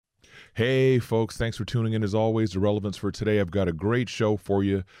Hey, folks, thanks for tuning in. As always, the relevance for today, I've got a great show for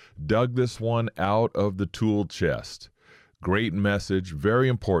you. Dug this one out of the tool chest. Great message, very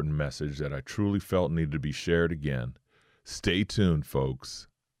important message that I truly felt needed to be shared again. Stay tuned, folks.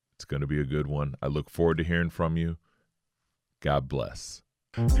 It's going to be a good one. I look forward to hearing from you. God bless.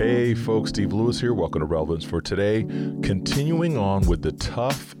 Hey, folks, Steve Lewis here. Welcome to Relevance for Today. Continuing on with the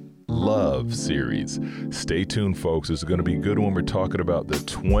Tough Love series. Stay tuned, folks. This is going to be good when we're talking about the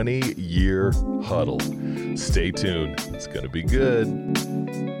 20-year huddle. Stay tuned. It's going to be good.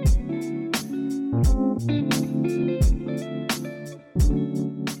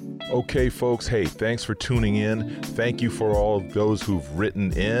 Okay, folks. Hey, thanks for tuning in. Thank you for all of those who've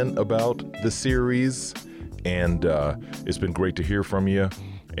written in about the series. And it's been great to hear from you.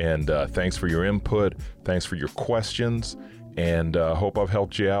 And thanks for your input. Thanks for your questions. And hope I've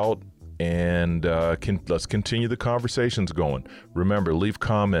helped you out. And let's continue the conversations going. Remember, leave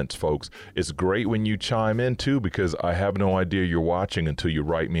comments, folks. It's great when you chime in, too, because I have no idea you're watching until you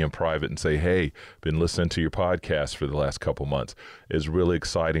write me in private and say, hey, been listening to your podcast for the last couple months. It's really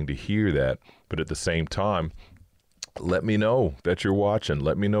exciting to hear that. But at the same time, let me know that you're watching.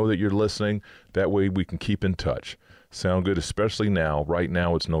 Let me know that you're listening. That way we can keep in touch. Sound good, especially now. Right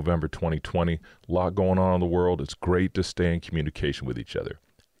now, it's November 2020. A lot going on in the world. It's great to stay in communication with each other.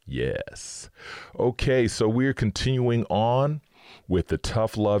 Yes. Okay, so we're continuing on with the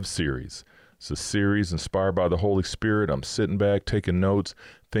Tough Love series. It's a series inspired by the Holy Spirit. I'm sitting back, taking notes,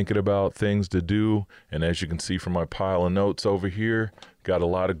 thinking about things to do. And as you can see from my pile of notes over here, got a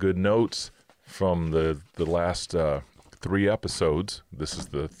lot of good notes from the last 3 episodes. This is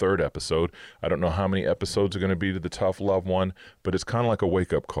the 3rd episode. I don't know how many episodes are going to be to the Tough Love one, but it's kind of like a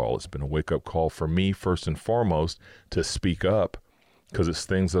wake-up call. It's been a wake-up call for me, first and foremost, to speak up, because it's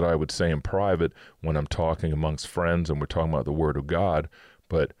things that I would say in private when I'm talking amongst friends and we're talking about the Word of God.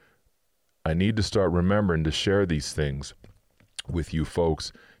 But I need to start remembering to share these things with you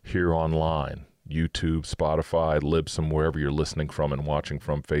folks here online. YouTube, Spotify, Libsyn, wherever you're listening from and watching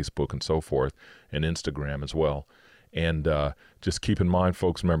from, Facebook and so forth, and Instagram as well. And just keep in mind,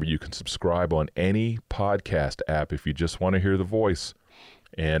 folks, remember, you can subscribe on any podcast app if you just want to hear the voice.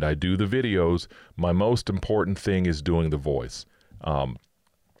 And I do the videos. My most important thing is doing the voice.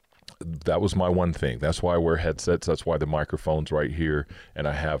 That was my one thing. That's why I wear headsets. That's why the microphone's right here. And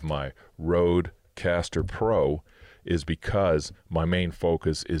I have my Rodecaster Pro, is because my main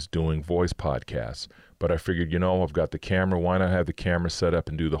focus is doing voice podcasts. But I figured, I've got the camera. Why not have the camera set up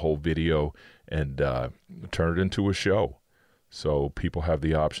and do the whole video and turn it into a show? So people have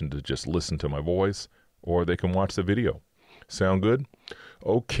the option to just listen to my voice, or they can watch the video. Sound good?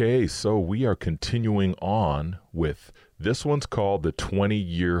 Okay, so we are continuing on with, this one's called the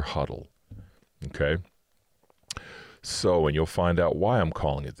 20-year huddle. Okay? So, and you'll find out why I'm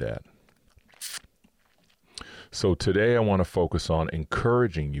calling it that. So today I want to focus on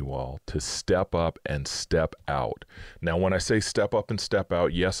encouraging you all to step up and step out. Now, when I say step up and step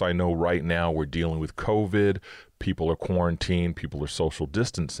out, yes, I know right now we're dealing with COVID. People are quarantined, people are social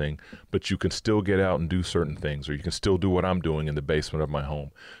distancing, but you can still get out and do certain things, or you can still do what I'm doing in the basement of my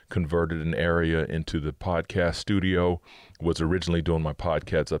home. Converted an area into the podcast studio, was originally doing my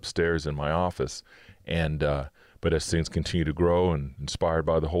podcasts upstairs in my office, and but as things continue to grow and inspired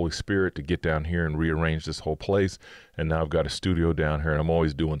by the Holy Spirit to get down here and rearrange this whole place, and now I've got a studio down here and I'm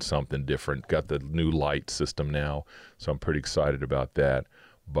always doing something different. Got the new light system now, so I'm pretty excited about that.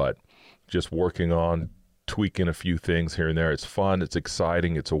 But just working on tweaking a few things here and there. It's fun, it's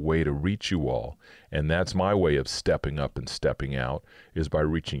exciting, it's a way to reach you all. And that's my way of stepping up and stepping out, is by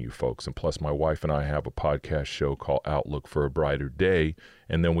reaching you folks. And plus, my wife and I have a podcast show called Outlook for a Brighter Day.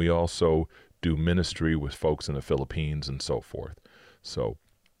 And then we also do ministry with folks in the Philippines and so forth. So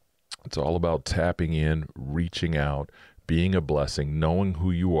it's all about tapping in, reaching out, being a blessing, knowing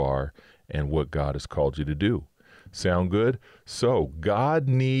who you are and what God has called you to do. Sound good? So God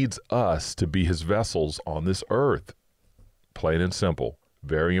needs us to be his vessels on this earth. Plain and simple.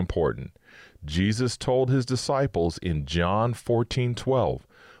 Very important. Jesus told his disciples in John 14:12,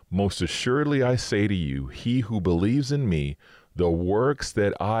 "Most assuredly I say to you, he who believes in me, the works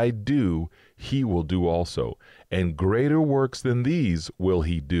that I do, he will do also. And greater works than these will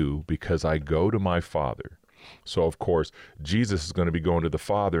he do, because I go to my Father." So, of course, Jesus is going to be going to the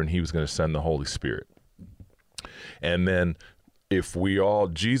Father, and he was going to send the Holy Spirit. And then if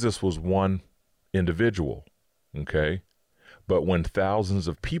Jesus was one individual, okay? But when thousands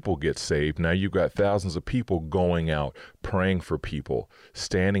of people get saved, now you've got thousands of people going out, praying for people,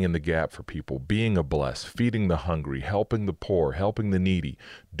 standing in the gap for people, being a bless, feeding the hungry, helping the poor, helping the needy,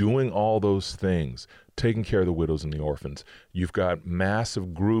 doing all those things, taking care of the widows and the orphans. You've got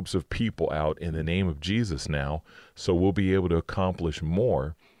massive groups of people out in the name of Jesus now, so we'll be able to accomplish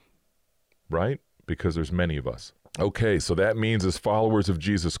more, right? Because there's many of us. Okay, so that means as followers of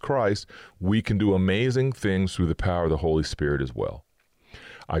Jesus Christ, we can do amazing things through the power of the Holy Spirit as well.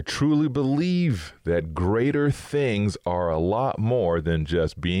 I truly believe that greater things are a lot more than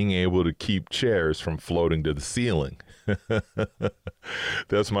just being able to keep chairs from floating to the ceiling.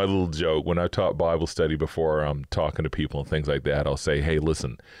 That's my little joke. When I taught Bible study before, I'm talking to people and things like that, I'll say, hey,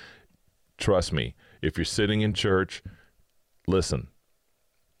 listen, trust me, if you're sitting in church, listen,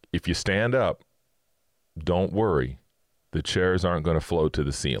 if you stand up, don't worry, the chairs aren't going to float to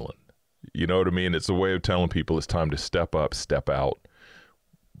the ceiling. You know what I mean? It's a way of telling people it's time to step up, step out.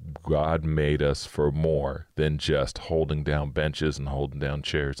 God made us for more than just holding down benches and holding down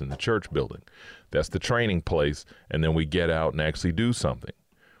chairs in the church building. That's the training place, and then we get out and actually do something.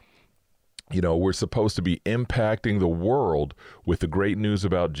 You know, we're supposed to be impacting the world with the great news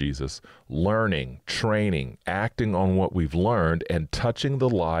about Jesus, learning, training, acting on what we've learned, and touching the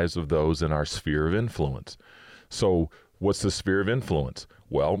lives of those in our sphere of influence. So what's the sphere of influence?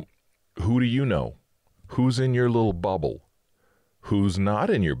 Well, who do you know? Who's in your little bubble? Who's not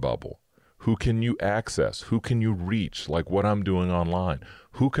in your bubble? Who can you access? Who can you reach? Like what I'm doing online.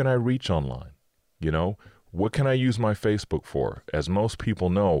 Who can I reach online? You know? What can I use my Facebook for? As most people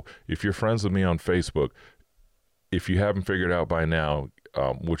know, if you're friends with me on Facebook, if you haven't figured out by now,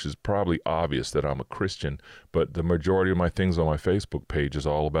 which is probably obvious that I'm a Christian, but the majority of my things on my Facebook page is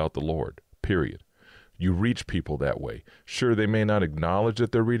all about the Lord, period. You reach people that way. Sure, they may not acknowledge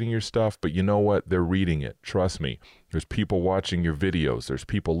that they're reading your stuff, but you know what? They're reading it. Trust me. There's people watching your videos. There's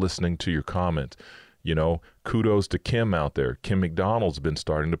people listening to your comments. You know, kudos to Kim out there. Kim McDonald's been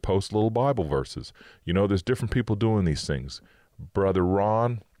starting to post little Bible verses. You know, there's different people doing these things. Brother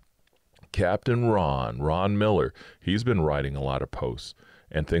Ron, Captain Ron Miller, he's been writing a lot of posts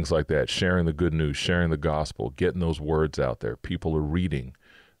and things like that, sharing the good news, sharing the gospel, getting those words out there. People are reading.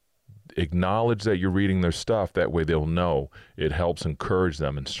 Acknowledge that you're reading their stuff. That way they'll know. It helps encourage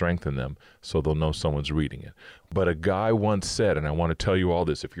them and strengthen them so they'll know someone's reading it. But a guy once said, and I want to tell you all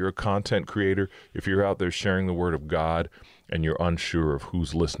this, if you're a content creator, if you're out there sharing the word of God and you're unsure of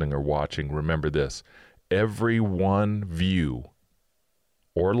who's listening or watching, remember this. Every one view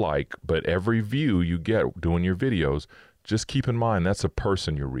or like, but every view you get doing your videos, just keep in mind that's a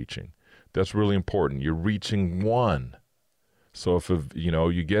person you're reaching. That's really important. You're reaching one. So if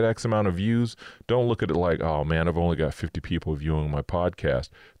you get X amount of views, don't look at it like, oh man, I've only got 50 people viewing my podcast.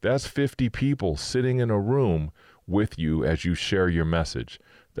 That's 50 people sitting in a room with you as you share your message.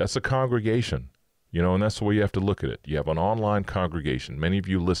 That's a congregation, and that's the way you have to look at it. You have an online congregation. Many of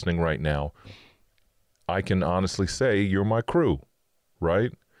you listening right now, I can honestly say you're my crew,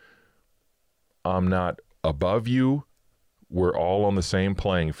 right? I'm not above you. We're all on the same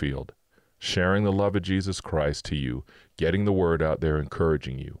playing field. Sharing the love of Jesus Christ to you, getting the word out there,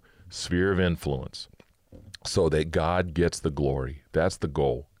 encouraging you, sphere of influence, so that God gets the glory. That's the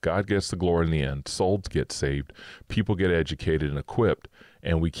goal. God gets the glory in the end. Souls get saved, people get educated and equipped,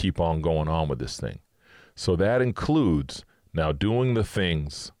 and we keep on going on with this thing. So that includes now doing the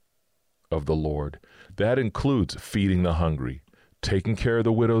things of the Lord. That includes feeding the hungry, taking care of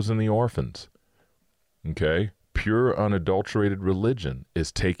the widows and the orphans. Okay? Pure, unadulterated religion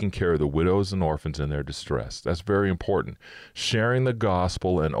is taking care of the widows and orphans in their distress. That's very important. Sharing the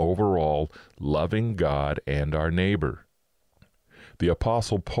gospel and overall loving God and our neighbor. The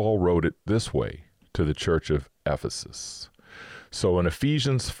Apostle Paul wrote it this way to the church of Ephesus. So in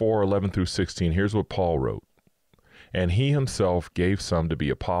Ephesians 4:11 through 16, here's what Paul wrote. And he himself gave some to be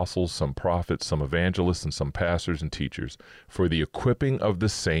apostles, some prophets, some evangelists, and some pastors and teachers, for the equipping of the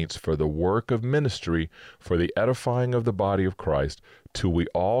saints, for the work of ministry, for the edifying of the body of Christ, till we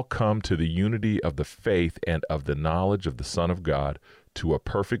all come to the unity of the faith and of the knowledge of the Son of God, to a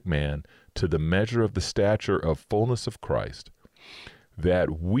perfect man, to the measure of the stature of fullness of Christ,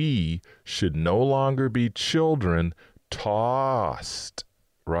 that we should no longer be children tossed,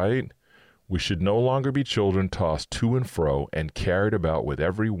 right? We should no longer be children tossed to and fro and carried about with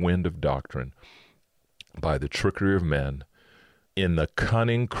every wind of doctrine by the trickery of men in the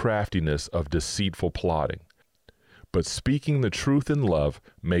cunning craftiness of deceitful plotting. But speaking the truth in love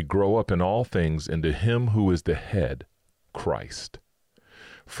may grow up in all things into him who is the head, Christ,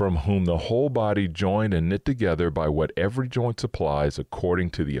 from whom the whole body joined and knit together by what every joint supplies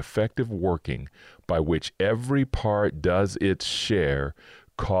according to the effective working by which every part does its share,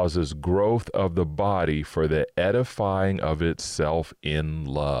 causes growth of the body for the edifying of itself in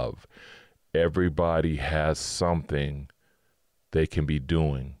love. Everybody has something they can be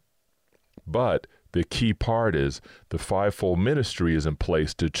doing. But the key part is the fivefold ministry is in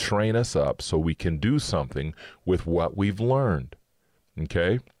place to train us up so we can do something with what we've learned.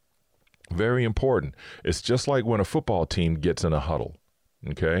 Okay? Very important. It's just like when a football team gets in a huddle.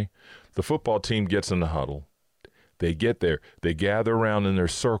 Okay? The football team gets in the huddle. They get there. They gather around in their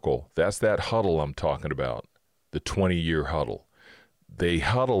circle. That's that huddle I'm talking about, the 20-year huddle. They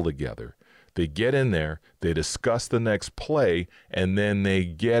huddle together. They get in there, they discuss the next play, and then they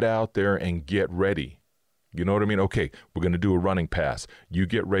get out there and get ready. You know what I mean? Okay, we're going to do a running pass. You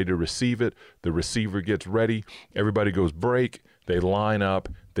get ready to receive it. The receiver gets ready. Everybody goes break. They line up.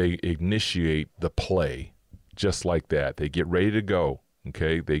 They initiate the play just like that. They get ready to go.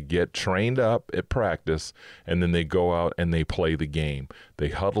 Okay, they get trained up at practice, and then they go out and they play the game. They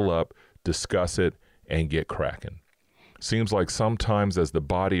huddle up, discuss it, and get cracking. Seems like sometimes as the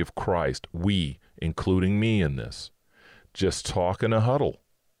body of Christ, we, including me in this, just talk in a huddle.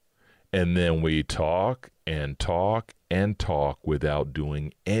 And then we talk and talk and talk without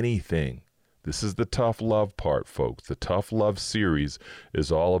doing anything. This is the tough love part, folks. The tough love series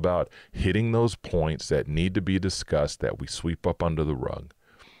is all about hitting those points that need to be discussed that we sweep up under the rug.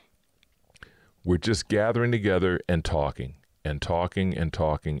 We're just gathering together and talking and talking and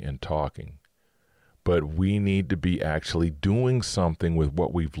talking and talking. But we need to be actually doing something with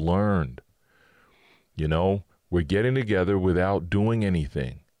what we've learned. You know, we're getting together without doing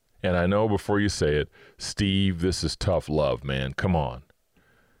anything. And I know before you say it, Steve, this is tough love, man. Come on.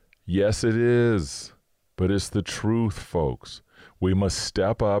 Yes, it is. But it's the truth, folks. We must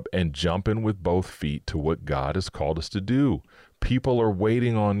step up and jump in with both feet to what God has called us to do. People are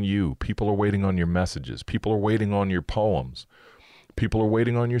waiting on you. People are waiting on your messages. People are waiting on your poems. People are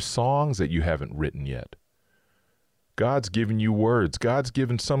waiting on your songs that you haven't written yet. God's given you words. God's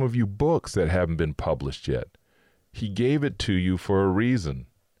given some of you books that haven't been published yet. He gave it to you for a reason.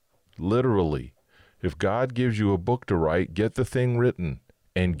 Literally. If God gives you a book to write, get the thing written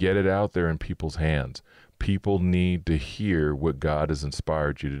and get it out there in people's hands. People need to hear what God has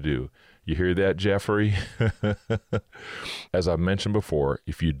inspired you to do. You hear that, Jeffrey? As I've mentioned before,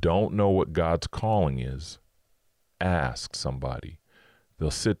 if you don't know what God's calling is, ask somebody. They'll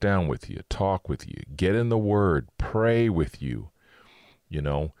sit down with you, talk with you, get in the Word, pray with you. You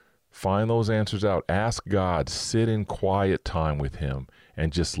know, find those answers out. Ask God, sit in quiet time with Him,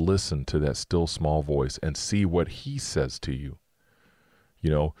 and just listen to that still small voice and see what He says to you.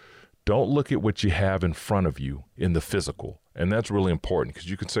 You know, don't look at what you have in front of you in the physical. And that's really important because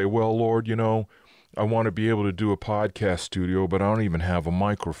you can say, well, Lord, you know, I want to be able to do a podcast studio, but I don't even have a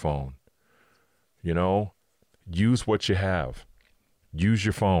microphone. You know, use what you have. Use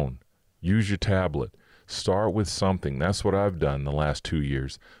your phone. Use your tablet. Start with something. That's what I've done the last 2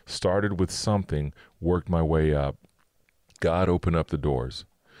 years. Started with something, worked my way up. God opened up the doors.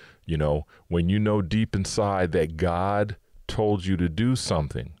 You know, when you know deep inside that God told you to do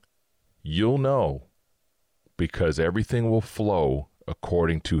something, you'll know because everything will flow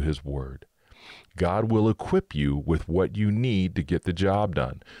according to His Word. God will equip you with what you need to get the job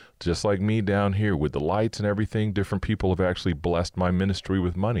done. Just like me down here with the lights and everything, different people have actually blessed my ministry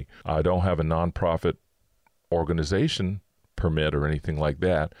with money. I don't have a nonprofit organization permit or anything like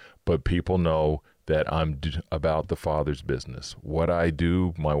that, but people know that I'm about the Father's business. What I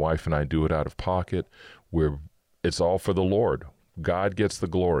do, my wife and I do it out of pocket. It's all for the Lord. God gets the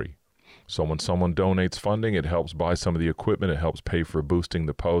glory. So when someone donates funding, it helps buy some of the equipment. It helps pay for boosting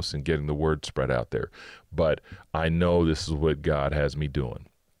the posts and getting the word spread out there. But I know this is what God has me doing.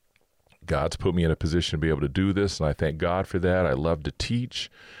 God's put me in a position to be able to do this, and I thank God for that. I love to teach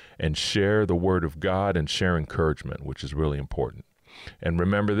and share the Word of God and share encouragement, which is really important. And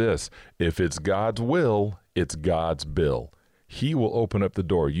remember this, if it's God's will, it's God's bill. He will open up the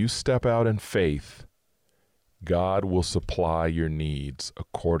door. You step out in faith, God will supply your needs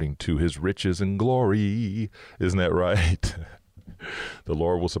according to His riches and glory. Isn't that right? The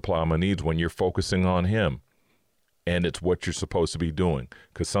Lord will supply my needs when you're focusing on Him. And it's what you're supposed to be doing.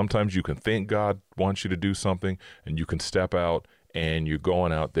 Because sometimes you can think God wants you to do something, and you can step out and you're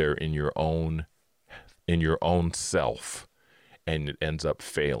going out there in your own self, and it ends up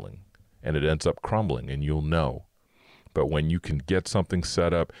failing and it ends up crumbling, and you'll know. But when you can get something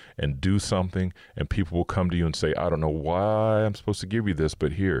set up and do something, and people will come to you and say, I don't know why I'm supposed to give you this,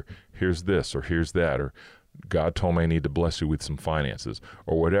 but here's this or here's that, or God told me I need to bless you with some finances,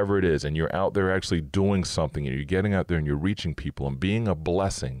 or whatever it is, and you're out there actually doing something, and you're getting out there and you're reaching people and being a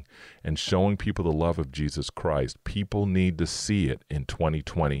blessing and showing people the love of Jesus Christ. People need to see it in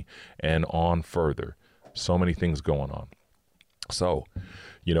 2020 and on further. So many things going on. So,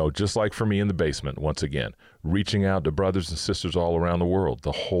 just like for me in the basement, once again, reaching out to brothers and sisters all around the world,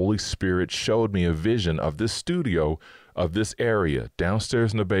 the Holy Spirit showed me a vision of this studio, of this area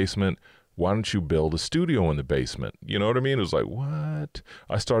downstairs in the basement. Why don't you build a studio in the basement? You know what I mean? It was like, what?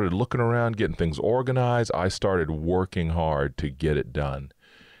 I started looking around, getting things organized. I started working hard to get it done.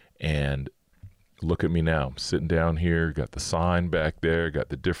 And look at me now. I'm sitting down here, got the sign back there, got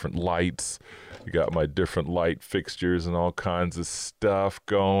the different lights, got my different light fixtures and all kinds of stuff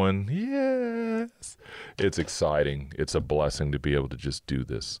going. Yes. It's exciting. It's a blessing to be able to just do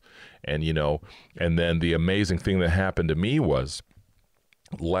this. And, and then the amazing thing that happened to me was,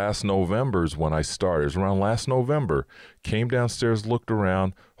 last November's when I started. It was around last November. Came downstairs, looked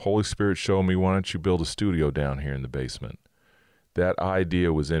around. Holy Spirit showed me, why don't you build a studio down here in the basement? That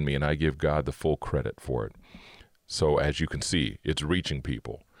idea was in me, and I give God the full credit for it. So as you can see, it's reaching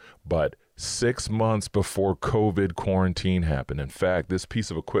people. But 6 months before COVID quarantine happened, in fact, this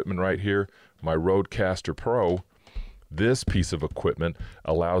piece of equipment right here, my Rodecaster Pro, this piece of equipment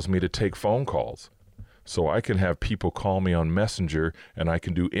allows me to take phone calls. So I can have people call me on Messenger, and I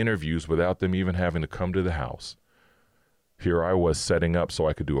can do interviews without them even having to come to the house. Here I was setting up so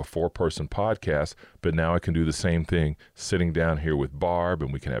I could do a 4-person podcast, but now I can do the same thing sitting down here with Barb,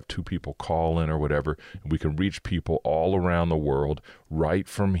 and we can have 2 people call in or whatever, and we can reach people all around the world right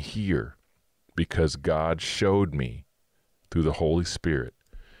from here because God showed me through the Holy Spirit.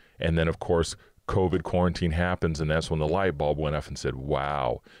 And then, of course, COVID quarantine happens, and that's when the light bulb went off and said,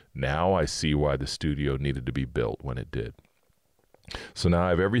 wow, now I see why the studio needed to be built when it did. So now I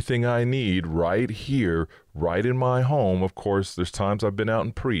have everything I need right here, right in my home. Of course, there's times I've been out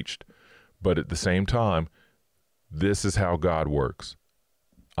and preached, but at the same time, this is how God works.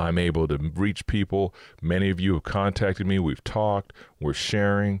 I'm able to reach people. Many of you have contacted me. We've talked. We're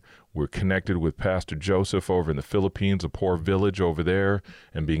sharing. We're connected with Pastor Joseph over in the Philippines, a poor village over there,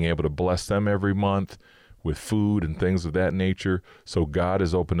 and being able to bless them every month with food and things of that nature. So God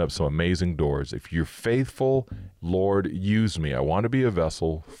has opened up some amazing doors. If you're faithful, Lord, use me. I want to be a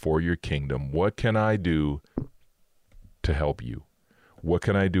vessel for your kingdom. What can I do to help you? What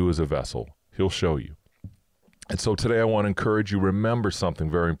can I do as a vessel? He'll show you. And so today I want to encourage you, remember something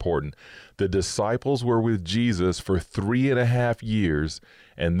very important. The disciples were with Jesus for 3.5 years,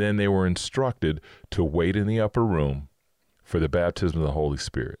 and then they were instructed to wait in the upper room for the baptism of the Holy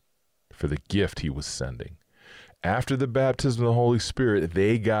Spirit, for the gift he was sending. After the baptism of the Holy Spirit,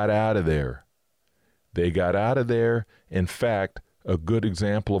 they got out of there. They got out of there. In fact, a good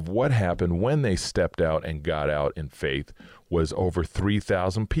example of what happened when they stepped out and got out in faith was over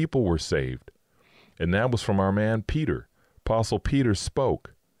 3,000 people were saved. And that was from our man Peter. Apostle Peter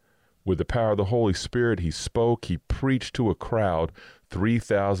spoke. With the power of the Holy Spirit, he spoke, he preached to a crowd.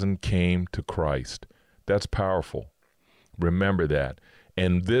 3,000 came to Christ. That's powerful. Remember that.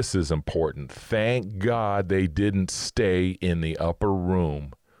 And this is important. Thank God they didn't stay in the upper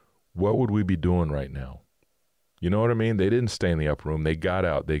room. What would we be doing right now? You know what I mean? They didn't stay in the upper room. They got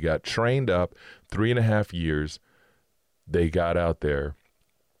out. They got trained up 3.5 years. They got out there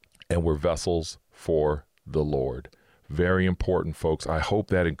and were vessels for the Lord. Very important, folks. I hope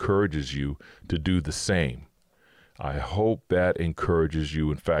that encourages you to do the same. I hope that encourages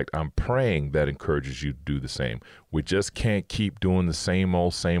you. In fact, I'm praying that encourages you to do the same. We just can't keep doing the same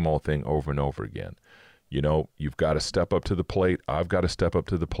old thing over and over again. You've got to step up to the plate. I've got to step up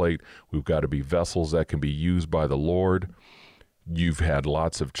to the plate. We've got to be vessels that can be used by the Lord. You've had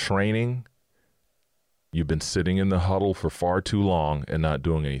lots of training. You've been sitting in the huddle for far too long and not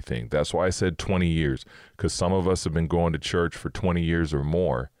doing anything. That's why I said 20 years, because some of us have been going to church for 20 years or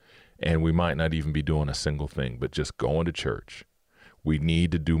more, and we might not even be doing a single thing, but just going to church. We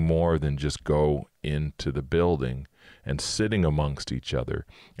need to do more than just go into the building and sitting amongst each other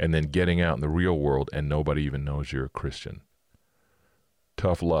and then getting out in the real world and nobody even knows you're a Christian.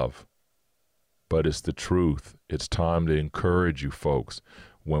 Tough love, but it's the truth. It's time to encourage you folks.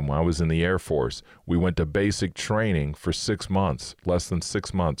 When I was in the Air Force, we went to basic training for 6 months, less than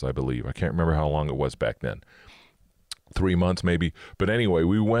 6 months, I believe. I can't remember how long it was back then. 3 months maybe. But anyway,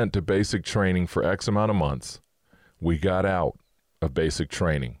 we went to basic training for X amount of months. We got out of basic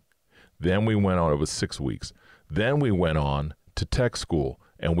training. Then we went on, it was 6 weeks. Then we went on to tech school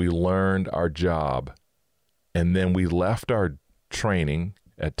and we learned our job. And then we left our training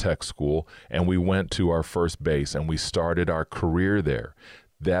at tech school and we went to our first base and we started our career there.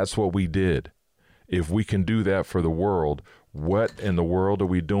 That's what we did. If we can do that for the world, what in the world are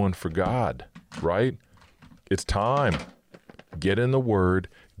we doing for God, right? It's time. Get in the Word,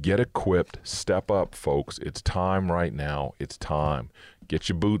 get equipped, step up, folks. It's time right now. It's time. Get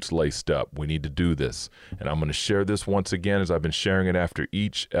your boots laced up. We need to do this. And I'm going to share this once again as I've been sharing it after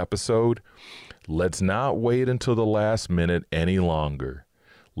each episode. Let's not wait until the last minute any longer.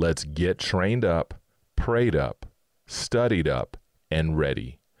 Let's get trained up, prayed up, studied up, and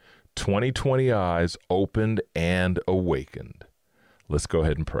ready. 2020 eyes opened and awakened. Let's go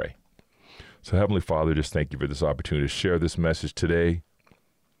ahead and pray. So Heavenly Father, just thank you for this opportunity to share this message today.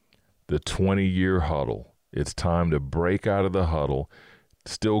 The 20-year huddle. It's time to break out of the huddle,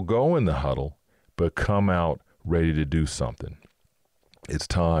 still go in the huddle, but come out ready to do something. It's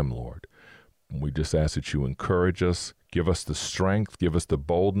time, Lord. We just ask that you encourage us, give us the strength, give us the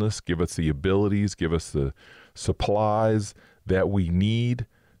boldness, give us the abilities, give us the supplies that we need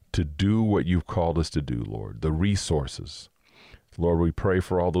to do what you've called us to do, Lord, the resources. Lord, we pray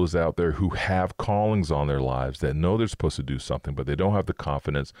for all those out there who have callings on their lives that know they're supposed to do something, but they don't have the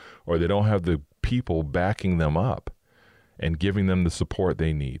confidence or they don't have the people backing them up and giving them the support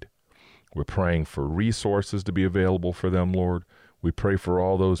they need. We're praying for resources to be available for them, Lord. We pray for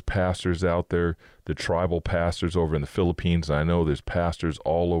all those pastors out there, the tribal pastors over in the Philippines. I know there's pastors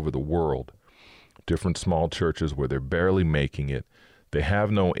all over the world, different small churches where they're barely making it. They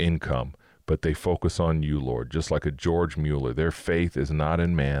have no income, but they focus on you, Lord, just like a George Mueller. Their faith is not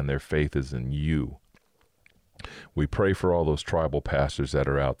in man. Their faith is in you. We pray for all those tribal pastors that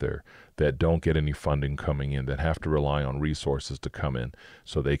are out there that don't get any funding coming in, that have to rely on resources to come in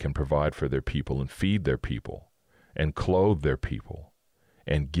so they can provide for their people and feed their people and clothe their people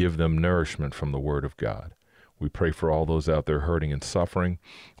and give them nourishment from the Word of God. We pray for all those out there hurting and suffering.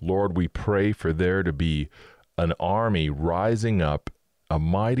 Lord, we pray for there to be an army rising up, a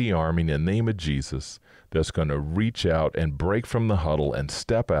mighty army in the name of Jesus that's going to reach out and break from the huddle and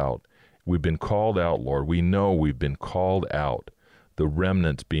step out. We've been called out, Lord. We know we've been called out. The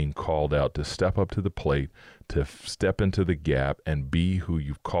remnant's being called out to step up to the plate, to step into the gap and be who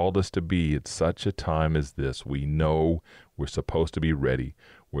you've called us to be at such a time as this. We know we're supposed to be ready.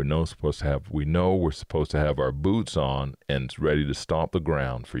 We know we're supposed to have our boots on and ready to stomp the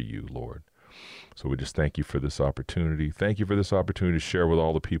ground for you, Lord. So we just thank you for this opportunity. Thank you for this opportunity to share with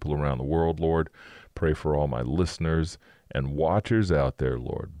all the people around the world, Lord. Pray for all my listeners and watchers out there,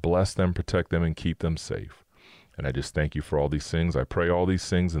 Lord. Bless them, protect them, and keep them safe. And I just thank you for all these things. I pray all these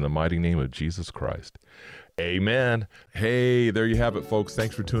things in the mighty name of Jesus Christ. Amen. Hey, there you have it, folks.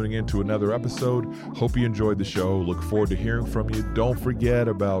 Thanks for tuning in to another episode. Hope you enjoyed the show. Look forward to hearing from you. Don't forget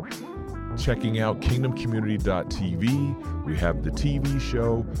about checking out kingdomcommunity.tv. We have the TV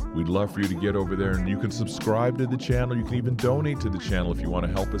show. We'd love for you to get over there, and you can subscribe to the channel. You can even donate to the channel if you want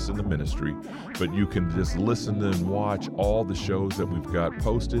to help us in the ministry. But you can just listen and watch all the shows that we've got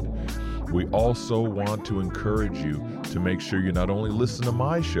posted. We also want to encourage you to make sure you not only listen to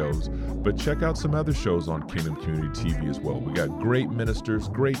my shows, but check out some other shows on Kingdom Community TV as well. We got great ministers,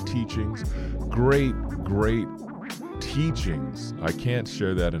 great teachings, great teachings. I can't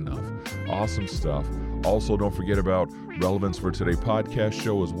share that enough. Awesome stuff. Also, don't forget about Relevance for Today podcast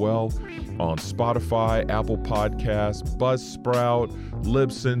show as well on Spotify, Apple Podcasts, Buzzsprout,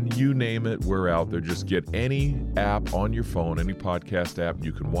 Libsyn, you name it, we're out there. Just get any app on your phone, any podcast app.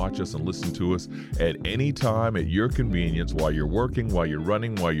 You can watch us and listen to us at any time at your convenience, while you're working, while you're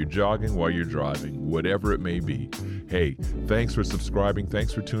running, while you're jogging, while you're driving, whatever it may be. Hey, thanks for subscribing.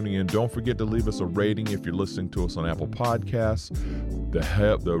 Thanks for tuning in. Don't forget to leave us a rating if you're listening to us on Apple Podcasts.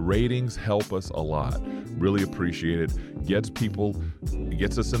 The ratings help us a lot. Really appreciate it.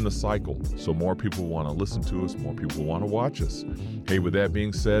 Gets us in the cycle. So more people want to listen to us. More people want to watch us. Hey, with that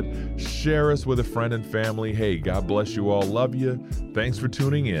being said, share us with a friend and family. Hey, God bless you all. Love you. Thanks for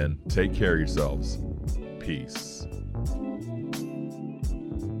tuning in. Take care of yourselves. Peace.